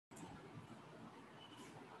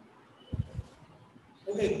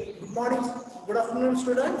Okay, good morning, good afternoon,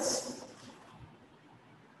 students.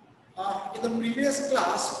 In the previous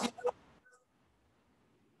class,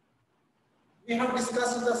 we have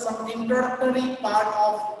discussed some introductory part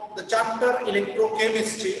of the chapter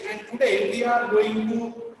electrochemistry, and today we are going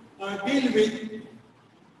to deal with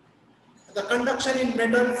the conduction in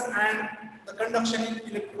metals and the conduction in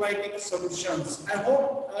electrolytic solutions. I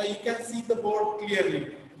hope you can see the board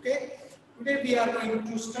clearly. Okay. Today we are going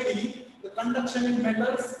to study the conduction in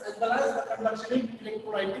metals as well as the conduction in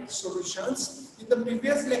electrolytic solutions. In the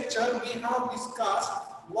previous lecture, we have discussed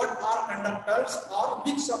what are conductors or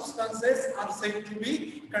which substances are said to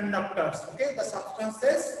be conductors. Okay, the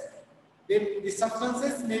substances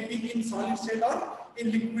may be in solid state or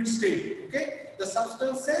in liquid state. Okay, the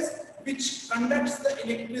substances which conducts the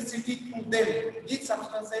electricity to them, these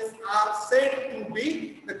substances are said to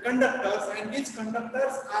be the conductors, and these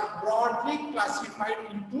conductors are broadly classified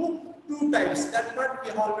into two types. That part we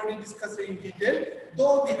have already discussed in detail.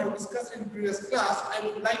 Though we have discussed in previous class, I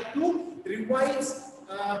would like to revise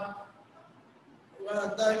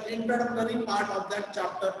the introductory part of that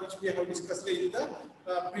chapter which we have discussed in the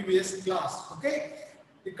previous class. Okay,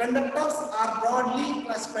 the conductors are broadly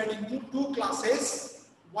classified into two classes.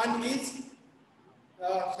 One is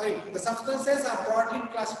the substances are broadly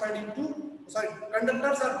classified into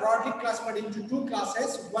conductors are broadly classified into two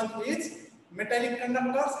classes. One is metallic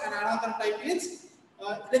conductors and another type is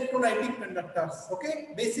electrolytic conductors.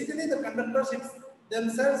 Okay, basically the conductors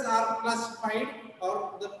themselves are classified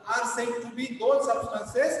or are said to be those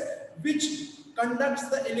substances which conducts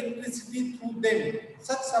the electricity through them.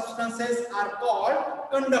 Such substances are called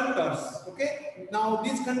conductors. Okay, now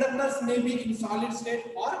these conductors may be in solid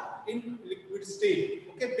state or in liquid state.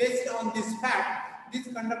 Okay, based on this fact, these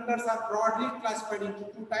conductors are broadly classified into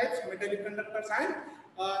two types: metallic conductors and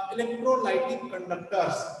electrolytic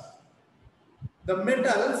conductors. The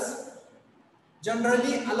metals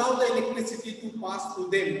generally allow the electricity to pass through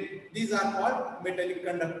them. These are called metallic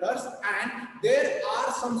conductors, and there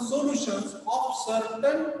are some solutions of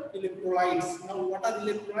certain electrolytes. Now, what are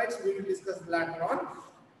electrolytes? We will discuss later on.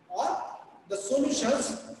 Or the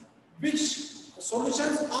solutions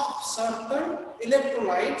of certain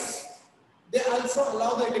electrolytes, they also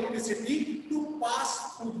allow the electricity to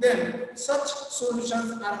pass through them. Such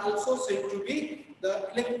solutions are also said to be the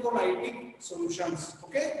electrolytic solutions.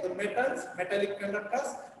 Okay, the metallic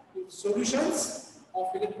conductors, solutions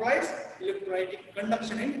of electrolytes, electrolytic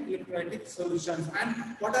conduction in electrolytic solutions. And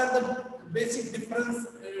what are the basic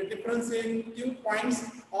differentiating points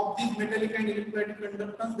of these metallic and electrolytic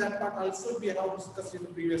conductors? That part also we have discussed in the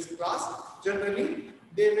previous class. Generally,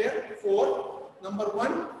 they were four. Number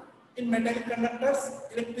one, in metallic conductors,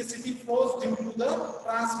 electricity flows due to the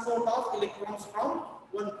transport of electrons from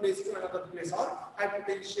one place to another place, or high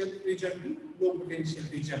potential region to low potential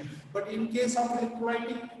region. But in case of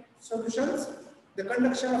electrolytic solutions, the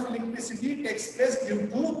conduction of electricity takes place due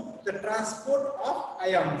to the transport of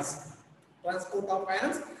ions, transport of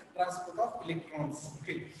electrons.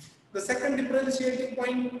 Okay. The second differentiating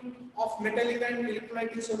point of metallic and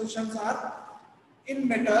electrolytic solutions are, in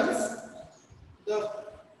metals,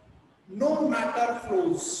 no matter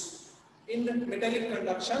flows. In metallic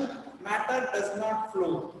conduction, matter does not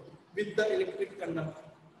flow with the electric current.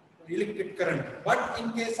 But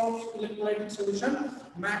in case of electrolytic solution,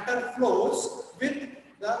 matter flows with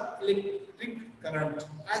the electric current.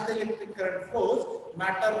 As the electric current flows,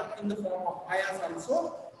 matter in the form of ions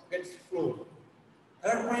also gets flowed.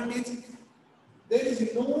 Third point is, there is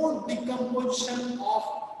no decomposition of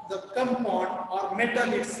the compound or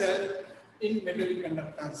metal itself in metallic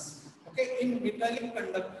conductors. Okay, in metallic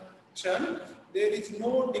conduction, there is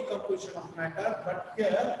no decomposition of matter, but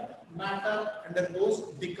here matter undergoes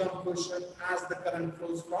decomposition as the current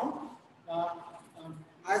flows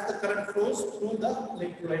through the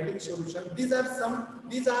electrolytic solution. These are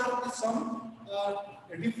some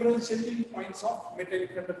differentiating points of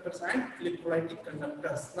metallic conductors and electrolytic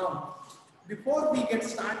conductors. Now, before we get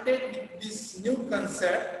started with this new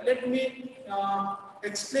concept, let me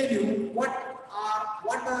explain you what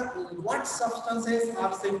substances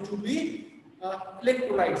are said to be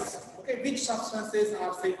electrolytes. Okay, which substances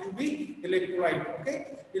are said to be electrolyte? Okay,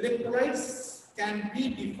 electrolytes can be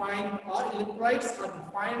defined, or electrolytes are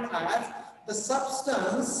defined as the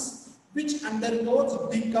substance which undergoes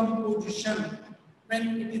decomposition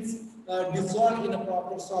when it is dissolved in a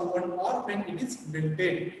proper solvent or when it is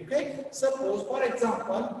melted. Okay, suppose for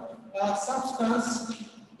example, substance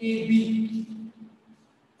AB.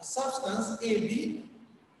 A substance AB,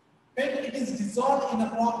 when it is dissolved in a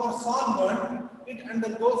proper solvent, it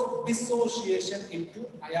undergoes dissociation into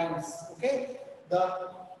ions. Okay, the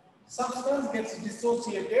substance gets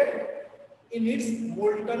dissociated in its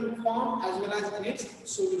molten form as well as in its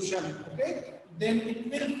solution. Okay, then it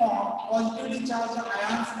will form positively charged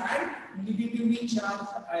ions and negatively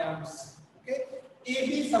charged ions. Okay,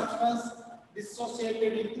 AB substance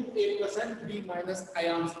dissociated into A plus and B minus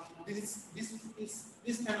ions. This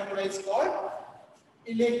phenomenon is called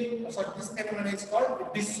this phenomenon is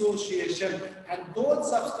called dissociation, and those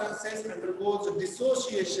substances undergoes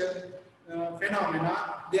dissociation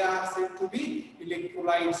phenomena, they are said to be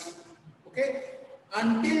electrolytes. Okay,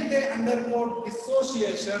 until they undergo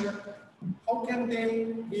dissociation, how can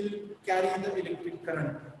they will carry the electric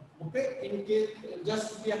current? Okay, in case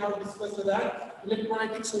just we have discussed that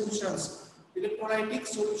electrolytic solutions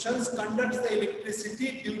conduct the electricity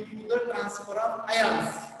due to the transfer of ions.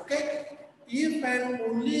 Okay, if and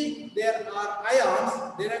only there are ions,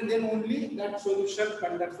 then only that solution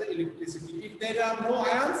conducts the electricity. If there are no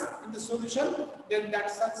ions in the solution, then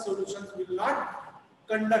that such solutions will not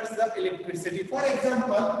conduct the electricity. For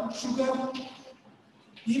example, sugar.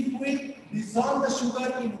 If we dissolve the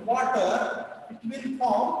sugar in water, it will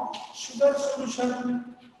form sugar solution.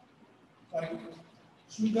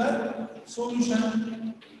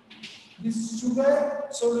 This sugar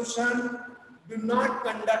solution do not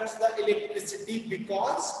conduct the electricity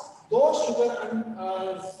because though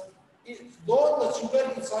the sugar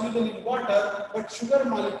is soluble in water, but sugar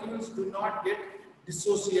molecules do not get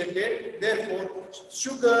dissociated. Therefore,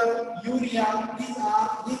 sugar, urea, these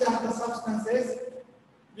are the substances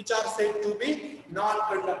which are said to be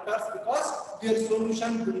non-conductors because their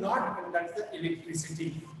solution do not conduct the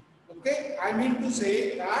electricity. Okay, I mean to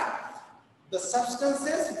say that the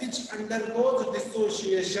substances which undergo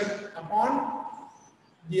dissociation upon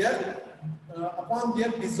their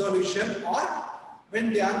dissolution or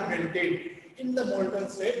when they are melted in the molten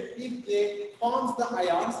state, if they forms the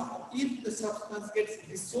ions, if the substance gets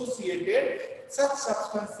dissociated, such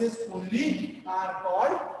substances only are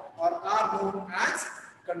called or are known as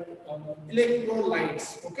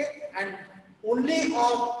electrolytes. Okay, and only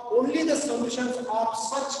the solutions of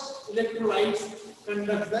such electrolytes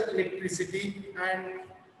conduct the electricity and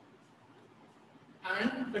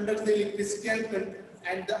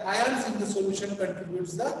the ions in the solution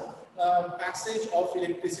contributes the passage of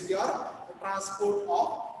electricity or transport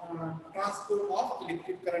of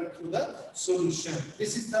electric current through the solution.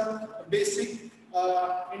 This is the basic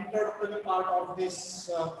introductory part of this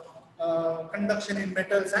conduction in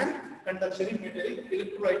metals and conduction in metallic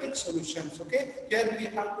electrolytic solutions. Okay, here we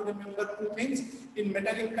have to remember two things. In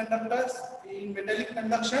metallic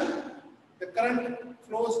conduction, the current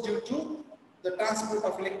flows due to the transport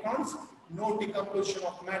of electrons, no decomposition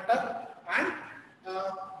of matter, and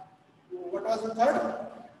what was the third?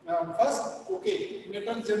 First, okay,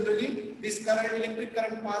 metals generally this electric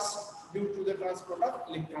current pass due to the transport of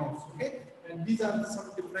electrons. Okay, and these are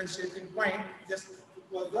some differentiating point. Just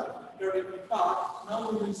was the introductory part. Now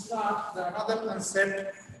we will start the another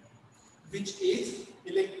concept, which is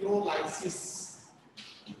electrolysis.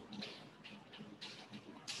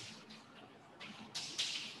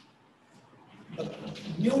 The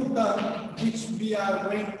new term which we are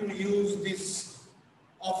going to use this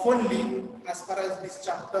oftenly as far as this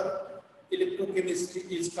chapter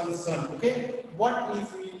electrochemistry is concerned. Okay, what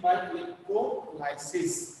is meant by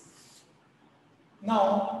electrolysis?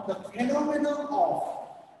 Now, the phenomena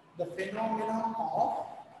of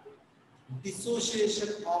dissociation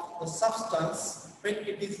of the substance when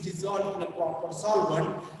it is dissolved in a proper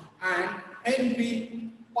solvent, and when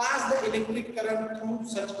we pass the electric current through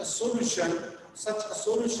such a solution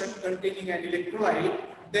containing an electrolyte,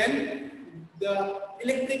 then the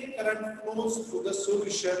electric current flows through the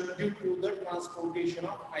solution due to the transportation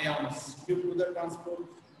of ions, due to the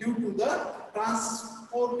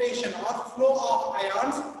transportation or flow of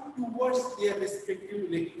ions towards their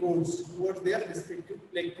respective electrodes.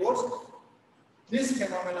 This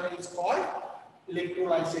phenomenon is called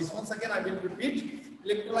electrolysis. Once again, I will repeat.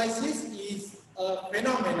 Electrolysis is a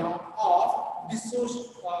phenomenon of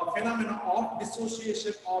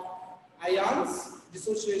dissociation of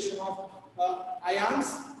ions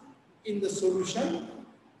in the solution,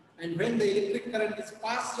 and when the electric current is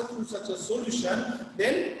passed through such a solution,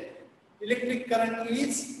 then electric current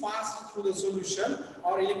is passed through the solution,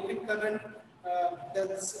 or electric current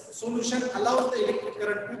the solution allows the electric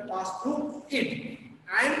current to pass through it,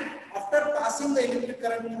 and after passing the electric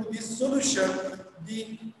current through this solution,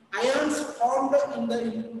 the ions formed in the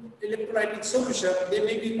electrolytic solution, they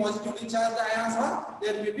may be positively charged ions or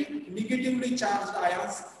there may be negatively charged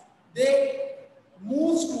ions. They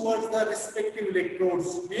move towards the respective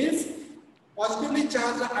electrodes. Means positively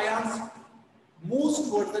charged ions moves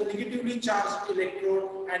towards the negatively charged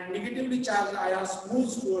electrode, and negatively charged ions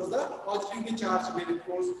moves towards the positively charged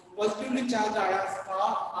electrodes. Positively charged ions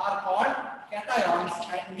are called cations,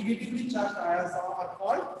 and negatively charged ions are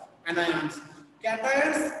called anions.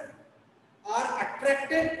 Cations are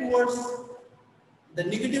attracted towards the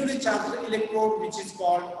negatively charged electrode, which is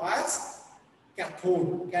called as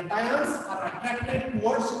cathode. Cations are attracted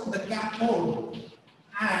towards the cathode,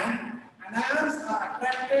 and anions are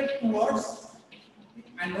attracted towards the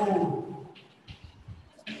anode.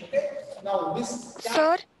 Okay. Now this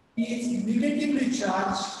cathode is negatively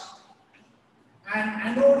charged and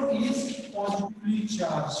anode is positively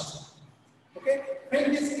charged. Okay.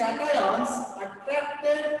 When these cations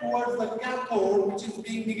attracted towards the cathode, which is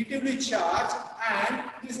being negatively charged, and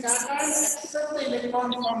these cations accept the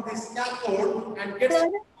electron from this cathode and get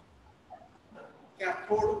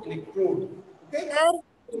cathode electrode. Okay.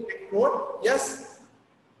 Electrode. Yes.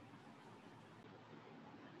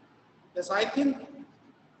 Yes, I think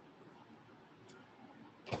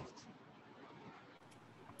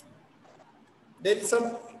there is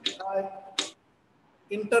some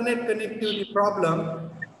internet connectivity problem.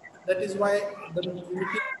 That is why the meeting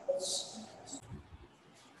was.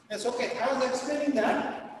 Yes, okay. I was explaining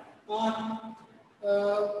that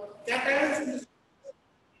cations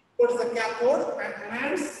towards the cathode and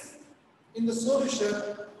anions in the solution,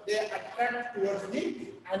 they attract towards the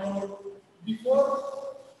anode. Before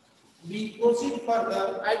we proceed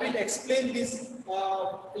further, I will explain this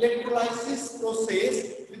electrolysis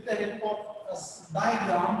process with the help of a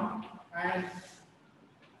diagram, and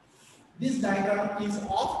this diagram is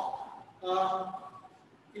of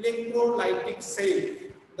electrolytic cell.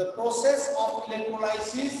 The process of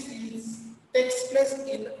electrolysis takes place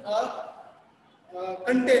in a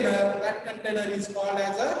container. That container is called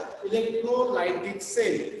as a electrolytic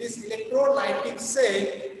cell. This electrolytic cell,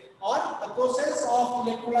 or the process of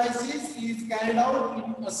electrolysis, is carried out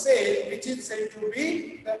in a cell which is said to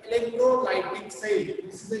be the electrolytic cell.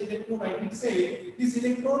 This is the electrolytic cell. This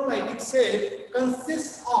electrolytic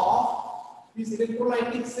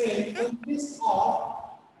cell consists of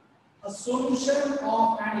a solution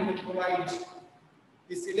of an electrolyte.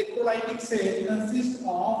 This electrolytic cell consists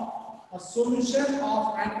of a solution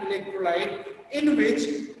of an electrolyte in which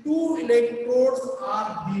two electrodes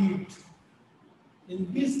are dipped.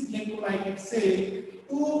 In this electrolytic cell,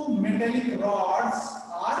 two metallic rods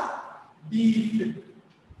are dipped.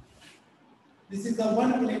 This is the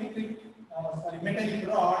one metallic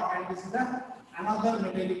rod, and this is the another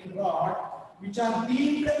metallic rod, which are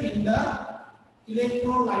dipped in the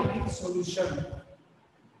electrolytic solution.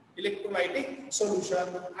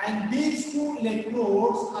 And these two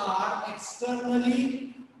electrodes are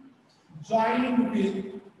externally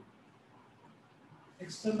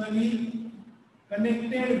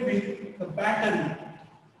connected with the battery.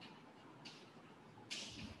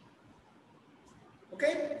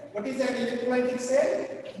 Okay, what is an electrolytic cell?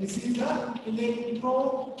 This is the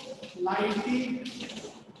electrolytic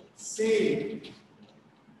cell.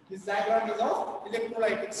 This diagram is of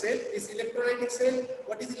electrolytic cell. This electrolytic cell,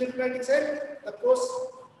 what is electrolytic cell? The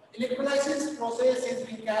electrolysis process is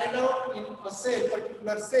being carried out in a cell,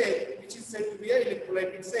 particular cell, which is said to be an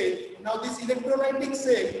electrolytic cell. Now this electrolytic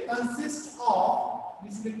cell consists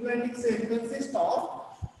of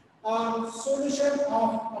a solution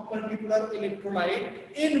of a particular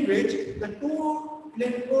electrolyte in which the two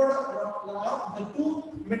metallic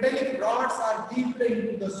rods are dipped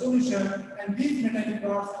into the solution, and these metallic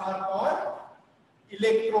rods are called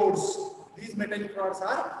electrodes. And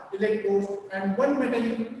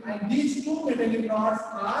these two metallic rods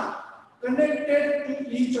are connected to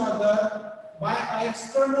each other by an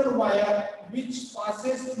external wire which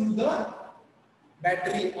passes through the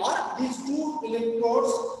battery, or these two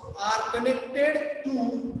electrodes are connected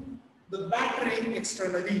to the battery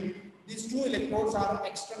externally. These two electrodes are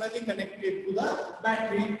externally connected to the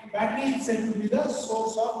battery. Battery is said to be the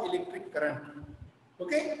source of electric current.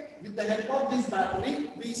 Okay, with the help of this battery,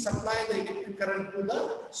 we supply the electric current to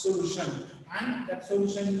the solution, and that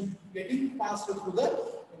solution is getting passed through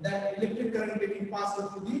that electric current getting passed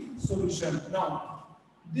through the solution. Now,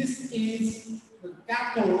 this is the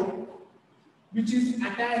cathode, which is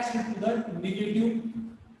attached to the negative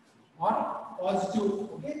or positive.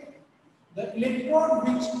 Okay. The electrode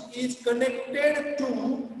which is connected to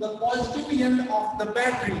the positive end of the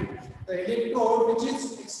battery, the electrode which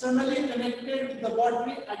is externally connected with the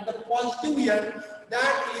battery at the positive end,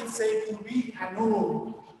 that is said to be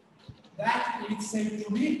anode.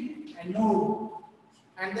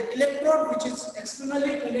 And the electrode which is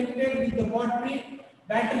externally connected with the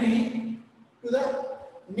battery to the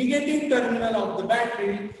negative terminal of the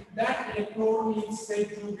battery, that electrode is said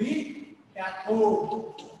to be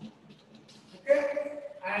cathode. Okay,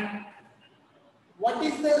 and what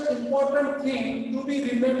is the important thing to be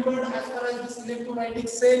remembered as far as this electrolytic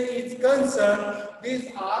cell is concerned?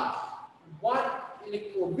 These are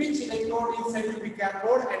which electrode is said to be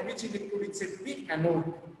cathode and which electrode is said to be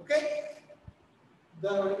anode. Okay,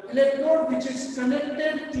 the electrode which is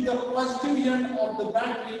connected to the positive end of the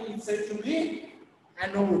battery is said to be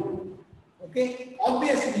anode. Okay,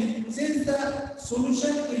 obviously, since the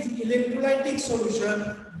solution is electrolytic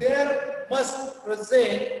solution, there must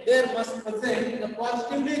present the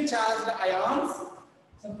positively charged ions.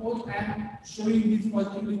 Suppose I am showing these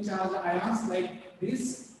positively charged ions like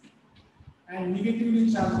this, and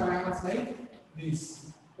negatively charged ions like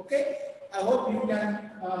this. Okay, I hope you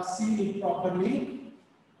can see it properly.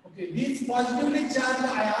 Okay, these positively charged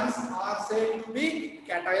ions are said to be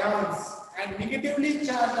cations, and negatively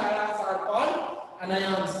charged ions are called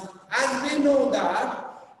anions. As we know that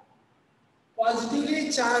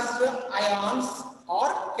positively charged ions or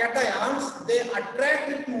cations, they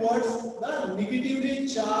attract towards the negatively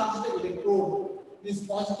charged electrode. These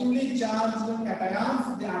positively charged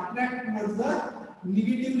cations, they attract towards the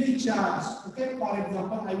negatively charged. Okay, for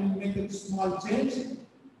example, I will make a small change.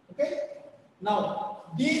 Okay, now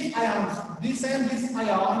these ions, this and this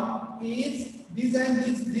ion is this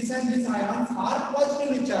and this ions are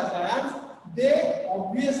positively charged ions. They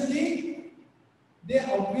obviously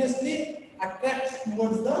attract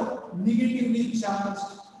towards the negatively charged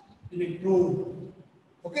electrode.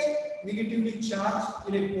 Okay, negatively charged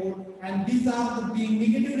electrode, and these are the being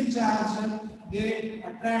negatively charged, they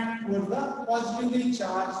attract towards the positively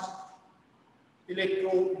charged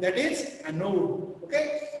electrode, that is anode.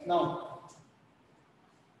 Okay, now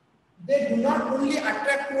they do not only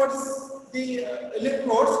attract towards the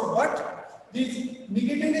electrodes, but these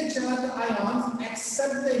negatively charged ions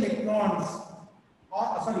accept the electrons.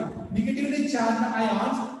 Negatively charged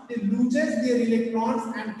ions, they loses their electrons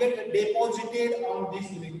and get deposited on this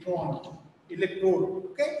electrode.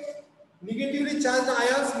 Okay, negatively charged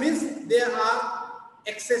ions means they are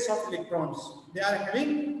excess of electrons. They are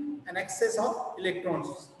having an excess of electrons.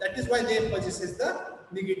 That is why they possesses the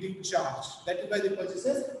negative charge.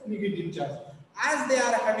 As they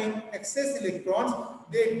are having excess electrons,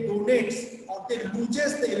 they donate or they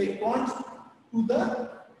loses the electrons to the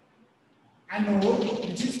anode,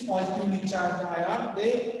 which is positively charged ion.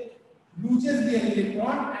 They loses their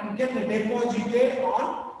electron and get deposited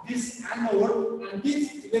on this anode, and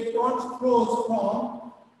these electrons flows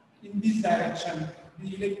from in this direction.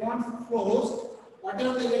 The electrons flows,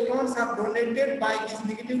 whatever the electrons are donated by these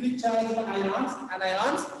negatively charged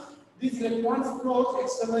anions, these electrons flows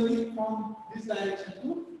externally from this direction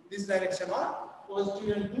to this direction, or positive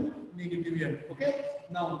end to negative end. Okay,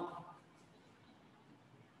 now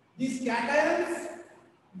these cations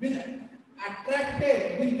will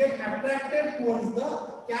get attracted towards the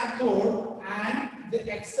cathode and they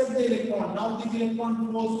accept the electron. Now this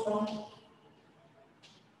electron flows from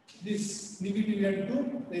this negative end to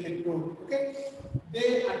the electrode. Okay,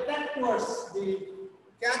 they attract towards the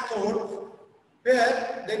cathode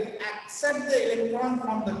where they accept the electron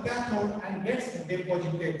from the cathode and gets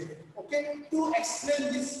deposited. Okay, to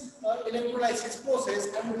explain this electrolysis process,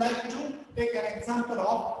 I would like to take an example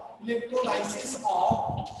of electrolysis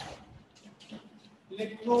of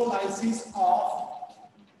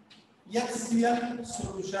HCl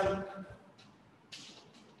solution.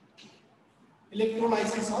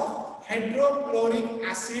 Electrolysis of hydrochloric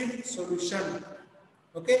acid solution.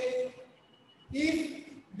 Okay, if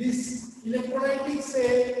this electrolytic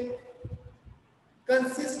cell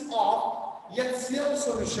consists of HCl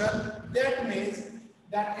solution, that means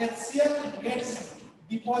that HCl gets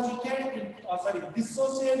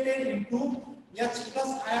dissociated into H plus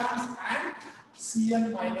ions and Cl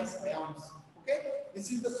minus ions. Okay,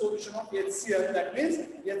 this is the solution of HCl. That means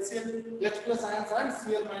HCl, H plus ions and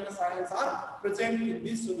Cl minus ions are present in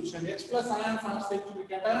this solution. H plus ions are said to be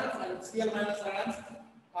cations and Cl minus ions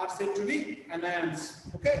are said to be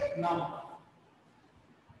anions. Okay, now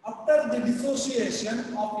after the dissociation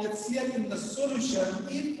of HCl in the solution,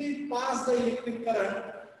 if we pass the electric current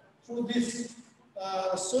through this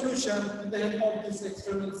solution with the help of this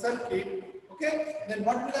external circuit, okay, then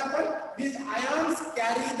what will happen? These ions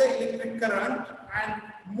carry the electric current and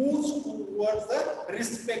moves towards the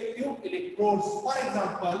respective electrodes. For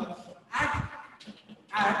example, at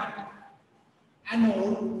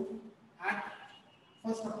anode,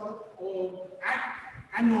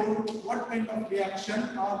 what kind of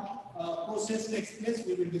reaction or process takes place,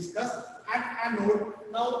 we will discuss. At anode,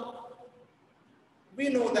 now we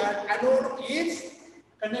know that anode is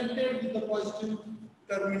connected with the positive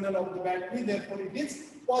terminal of the battery, therefore it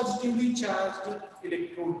is positively charged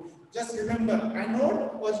electrode. Just remember,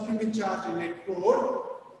 anode positively charged electrode,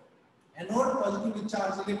 anode positively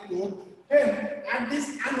charged electrode. Then at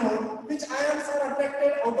this anode, which ions are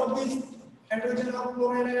attracted out of this hydrogen or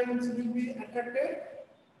chloride ions will be attracted?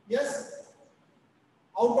 Yes.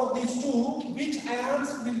 Out of these two, which ions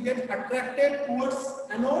will get attracted towards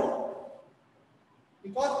anode?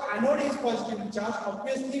 Because anode is positively charged,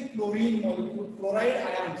 obviously chlorine molecule, chloride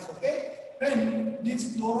ions, okay? When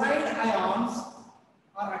these chloride ions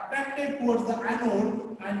are attracted towards the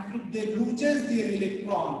anode and they loses their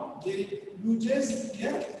electron,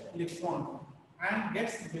 and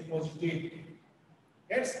gets deposited.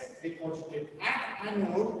 At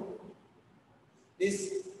anode,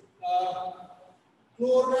 this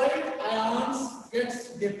chloride ions gets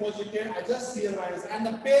deposited as a series, and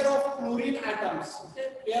the pair of chlorine atoms,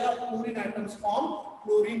 form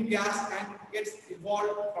chlorine gas and gets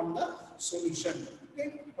evolved from the solution.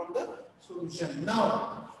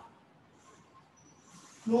 Now,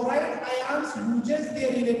 chloride ions loses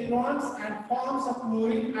their electrons and forms a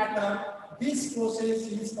chlorine atom. This process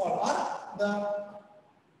is called the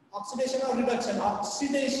oxidation or reduction.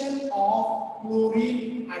 Oxidation of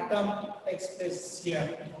chlorine atom takes place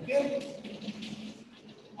here. Okay.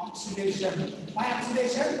 Oxidation. By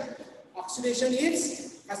oxidation, oxidation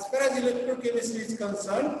is, as far as electrochemistry is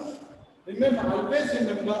concerned, always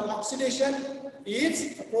remember, oxidation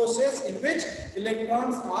is a process in which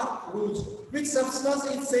electrons are lost. Which substance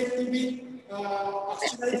is said to be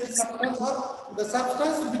oxidized substance, or the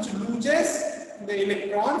substance which loses the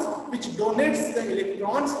electrons, which donates the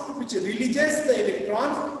electrons, which releases the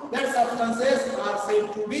electrons? That substances are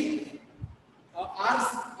said to be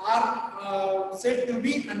said to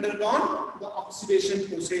be undergone the oxidation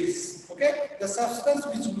process. Okay, the substance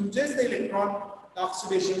which loses the electron, the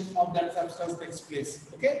oxidation of that substance takes place.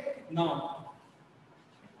 Okay, now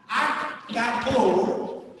at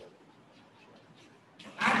cathode,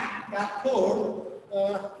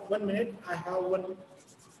 1 minute, I have one.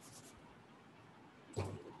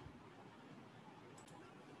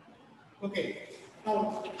 Okay,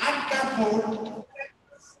 now at cathode,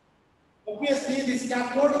 obviously this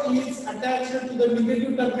cathode is attached to the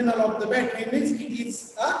negative terminal of the battery, means it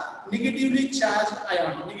is a negatively charged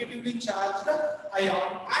ion. Negatively charged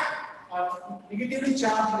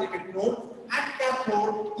electrode. At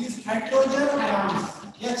cathode, these hydrogen ions,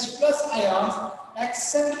 H plus ions,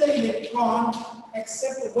 accept the electron,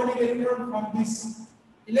 accept one electron from this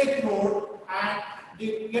electrode, and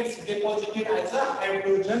it gets deposited as a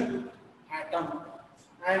hydrogen atom.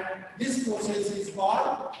 And this process is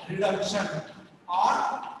called reduction.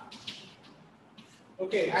 Or,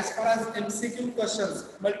 okay, as far as MCQ questions,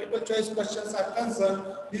 multiple choice questions are concerned,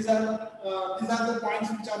 these are the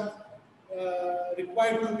points which are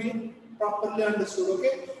required to be properly understood.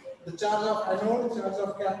 Okay, the charge of anode, charge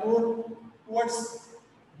of cathode, towards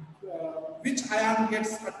which ion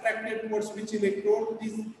gets attracted towards which electrode.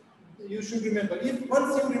 These you should remember. If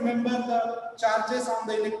once you remember the charges on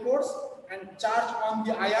the electrodes and charge on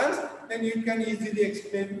the ions, then you can easily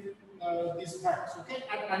explain these facts. Okay,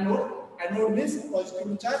 at anode means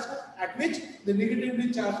positively charged, at which the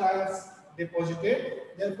negatively charged ions deposited.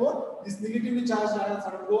 Therefore, this negatively charged ions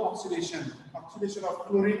undergo oxidation of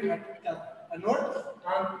chlorine at anode,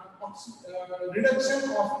 and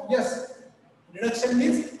reduction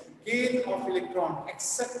means gain of electron,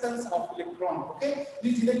 acceptance of electron. Okay,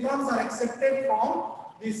 these electrons are accepted from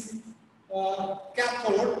this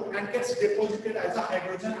cathode and gets deposited as a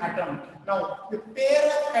hydrogen atom. Now, the pair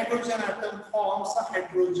of hydrogen atom forms a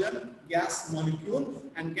hydrogen gas molecule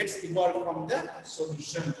and gets evolved from the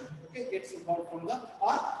solution. Okay, gets deposited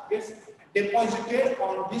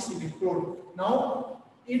on this electrode. Now,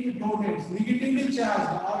 it donates negatively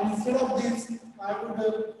charged. Or instead of this, I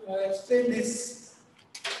would explain this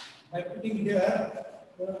by putting here.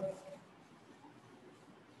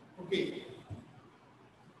 Okay.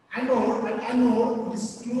 Anode,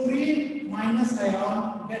 this chlorine minus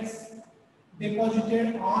ion gets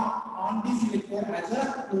deposited on this electrode as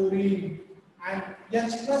a chlorine, and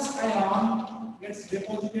H plus ion gets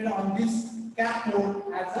deposited on this cathode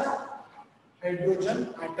as a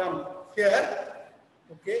hydrogen atom. Here,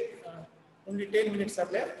 okay, only 10 minutes are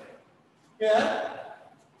left. Here,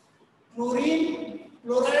 chloride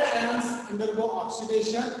ions undergo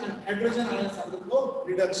oxidation and hydrogen ions undergo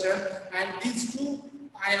reduction, and these two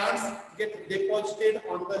ions get deposited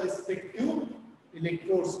on the respective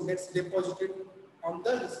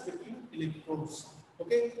electrodes.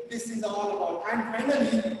 Okay, this is all about. And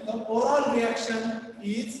finally, the overall reaction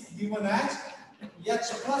is given as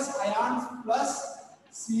H plus ions plus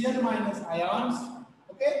Cl minus ions,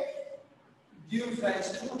 okay, gives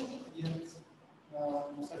rise to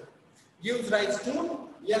gives rise to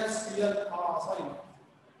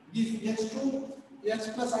these H2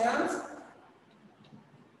 H plus ions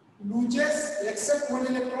loses except one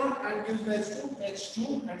electron and gives rise to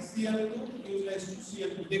H2, and Cl2 gives rise to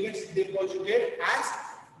Cl2. They get deposited as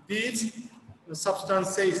these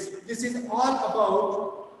substances. This is all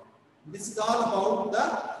about the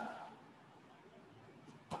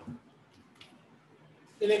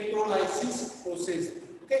electrolysis process.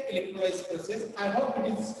 Okay, electrolysis process. I hope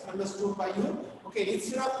it is understood by you. Okay,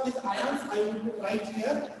 instead of these ions, I will write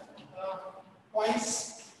here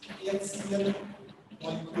twice HCl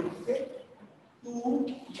molecule. Okay,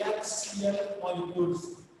 2 HCl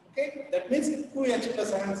molecules. Okay, that means 2 H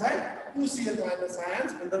plus ions and 2 Cl minus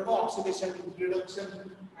ions undergo oxidation reduction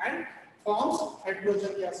and forms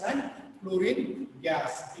hydrogen gas and fluorine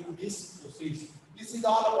gas in this process. This is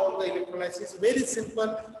all about the electrolysis. Very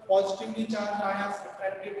simple. Positively charged ions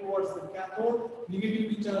attracted towards the cathode.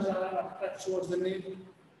 Negatively charged ions attract towards the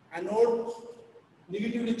anode.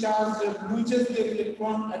 Negatively charged loses the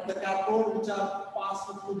electron at the cathode, which are passed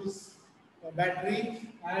through this battery,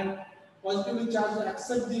 and positively charged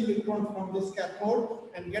accept the electron from this cathode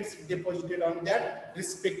and gets deposited on that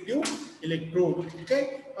respective electrode.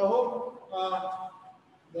 Okay, I hope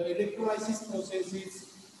the electrolysis process is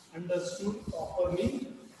understood properly,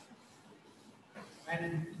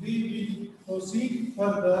 and we will proceed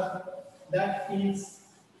further. That is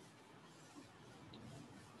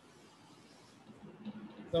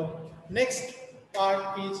the next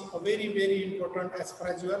part is a very important as far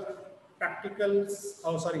as your practicals,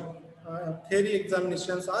 theory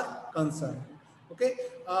examinations are concerned. Okay,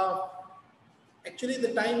 actually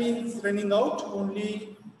the time is running out.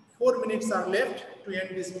 Only 4 minutes are left to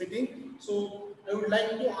end this meeting. So I would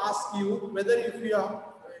like to ask you whether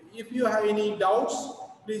if you have any doubts,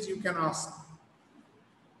 please you can ask.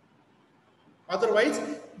 Otherwise,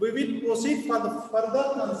 we will proceed for the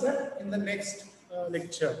further concept in the next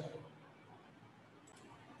lecture.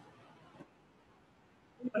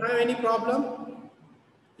 Do you have any problem?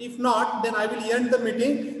 If not, then I will end the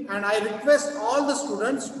meeting, and I request all the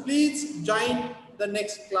students, please join the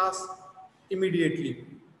next class immediately.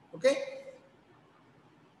 Okay?